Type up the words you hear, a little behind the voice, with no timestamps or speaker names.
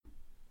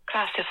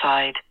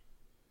Classified.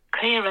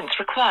 Clearance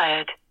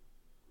required.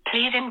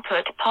 Please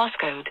input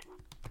passcode.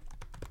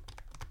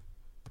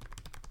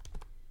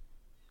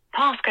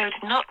 Passcode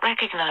not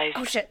recognized.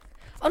 Oh, shit.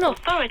 Oh, no.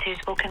 Authorities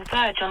will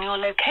converge on your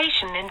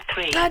location in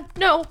 3. God,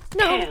 no. 2.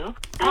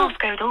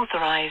 Passcode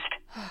authorized.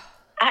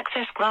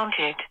 Access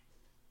granted.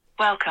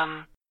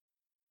 Welcome.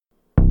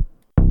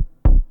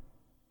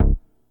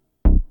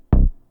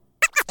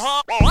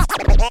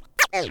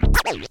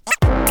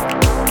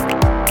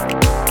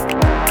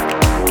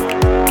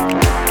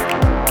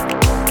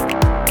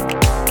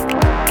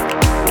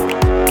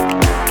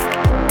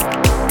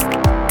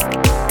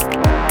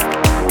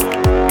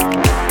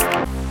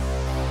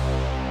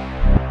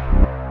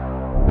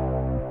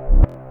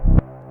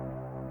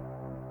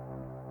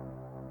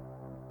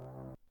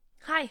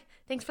 Hi,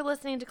 thanks for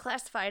listening to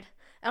Classified.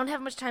 I don't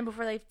have much time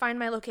before they find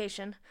my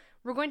location.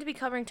 We're going to be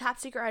covering top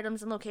secret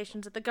items and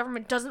locations that the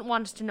government doesn't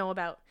want us to know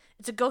about.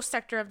 It's a ghost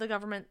sector of the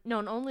government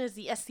known only as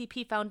the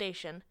SCP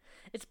Foundation.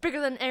 It's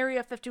bigger than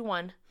Area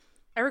 51.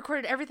 I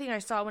recorded everything I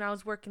saw when I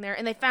was working there,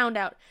 and they found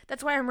out.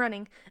 That's why I'm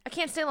running. I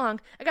can't stay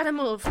long. I gotta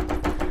move.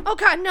 Oh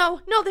God,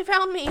 no! No, they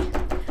found me!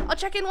 I'll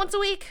check in once a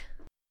week.